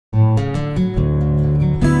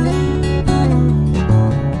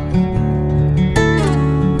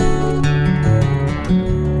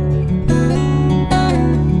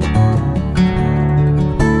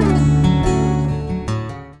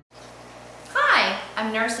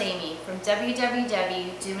I'm Nurse Amy from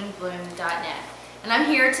www.doomandbloom.net, and I'm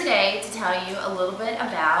here today to tell you a little bit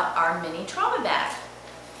about our mini trauma bag.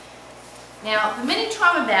 Now, the mini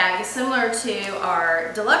trauma bag is similar to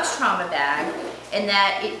our deluxe trauma bag in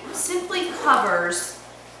that it simply covers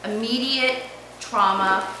immediate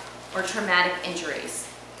trauma or traumatic injuries.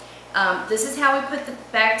 This is how we put the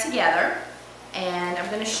bag together, and I'm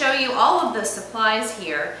going to show you all of the supplies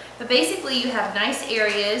here, but basically you have nice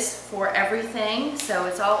areas for everything, so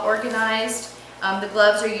it's all organized. The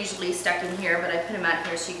gloves are usually stuck in here, but I put them out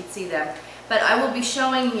here so you can see them. But I will be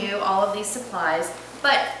showing you all of these supplies,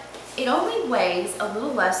 but it only weighs a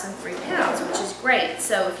little less than 3 pounds, which is great.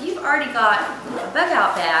 So if you've already got a bug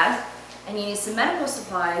out bag and you need some medical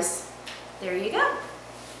supplies, there you go.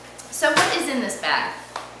 So what is in this bag?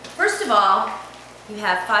 First of all, you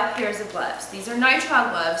have 5 pairs of gloves. These are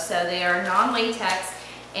nitrile gloves, so they are non-latex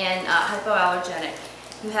and hypoallergenic.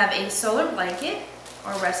 You have a solar blanket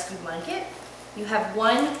or rescue blanket. You have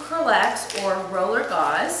 1 Curlex or roller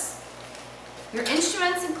gauze. Your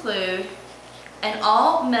instruments include an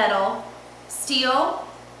all-metal steel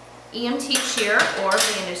EMT shear or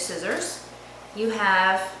bandage scissors. You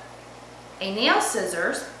have a nail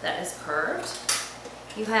scissors that is curved.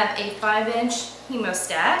 You have a 5-inch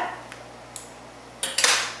hemostat.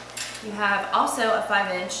 You have also a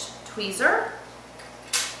 5-inch tweezer,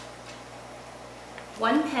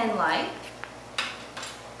 1 pen light,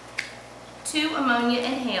 2 ammonia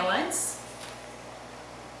inhalants.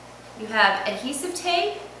 You have adhesive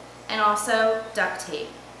tape and also duct tape.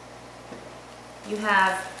 You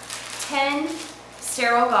have 10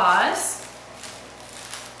 sterile gauze.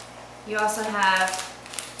 You also have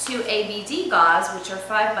 2 ABD gauze, which are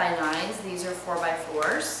 5x9s. These are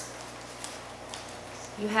 4x4s.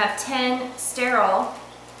 You have 10 sterile,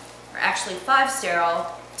 or actually 5 sterile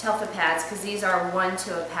Telfa pads, because these are 1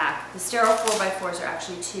 to a pack. The sterile 4x4s are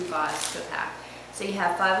actually 2 gauze to a pack. So you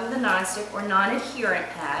have 5 of the non-stick or non-adherent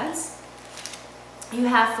pads. You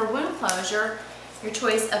have for wound closure your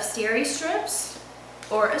choice of steri strips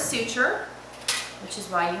or a suture, which is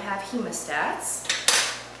why you have hemostats.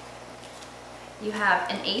 You have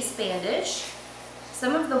an ACE bandage.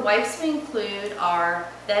 Some of the wipes we include are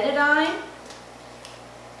betadine,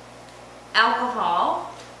 alcohol,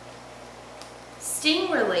 sting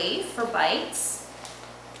relief for bites,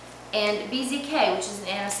 and BZK, which is an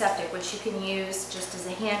antiseptic, which you can use just as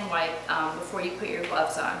a hand wipe before you put your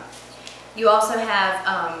gloves on. You also have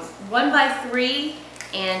 1x3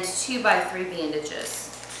 and 2x3 bandages.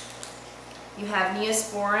 You have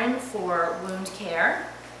Neosporin for wound care.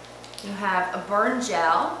 You have a burn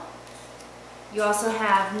gel. You also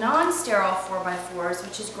have non-sterile 4x4s,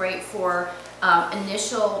 which is great for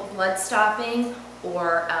initial blood stopping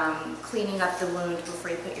or cleaning up the wound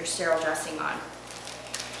before you put your sterile dressing on.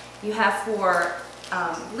 You have for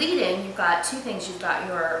bleeding, you've got 2 things. You've got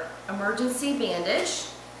your emergency bandage,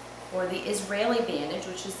 or the Israeli bandage,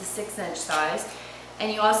 which is the 6-inch size,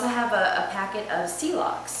 and you also have a packet of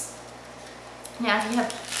Celox. Now, if you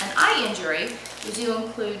have an eye injury, we do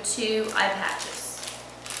include 2 eye patches.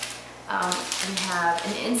 We have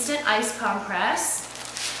an instant ice compress,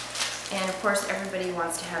 and of course everybody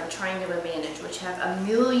wants to have a triangular bandage, which have a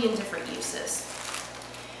million different uses.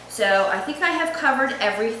 So I think I have covered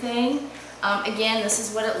everything. Again, this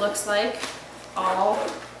is what it looks like, all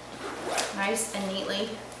nice and neatly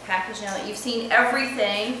packaged. Now that you've seen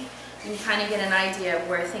everything, you can kind of get an idea of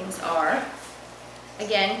where things are.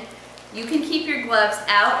 Again, you can keep your gloves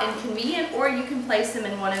out and convenient, or you can place them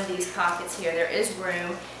in one of these pockets here. There is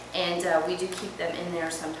room, and we do keep them in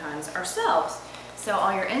there sometimes ourselves. So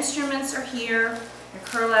all your instruments are here, your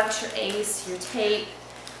Curlex, your ACE, your tape.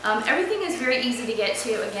 Everything is very easy to get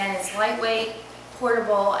to. Again, it's lightweight,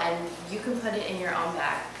 portable, and you can put it in your own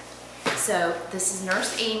bag. So this is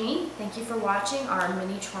Nurse Amy. Thank you for watching our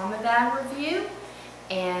mini trauma bag review,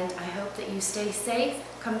 and I hope that you stay safe.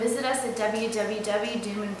 Come visit us at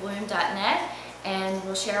www.doomandbloom.net, and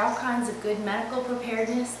we'll share all kinds of good medical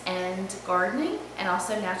preparedness and gardening and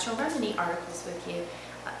also natural remedy articles with you.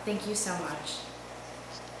 Thank you so much.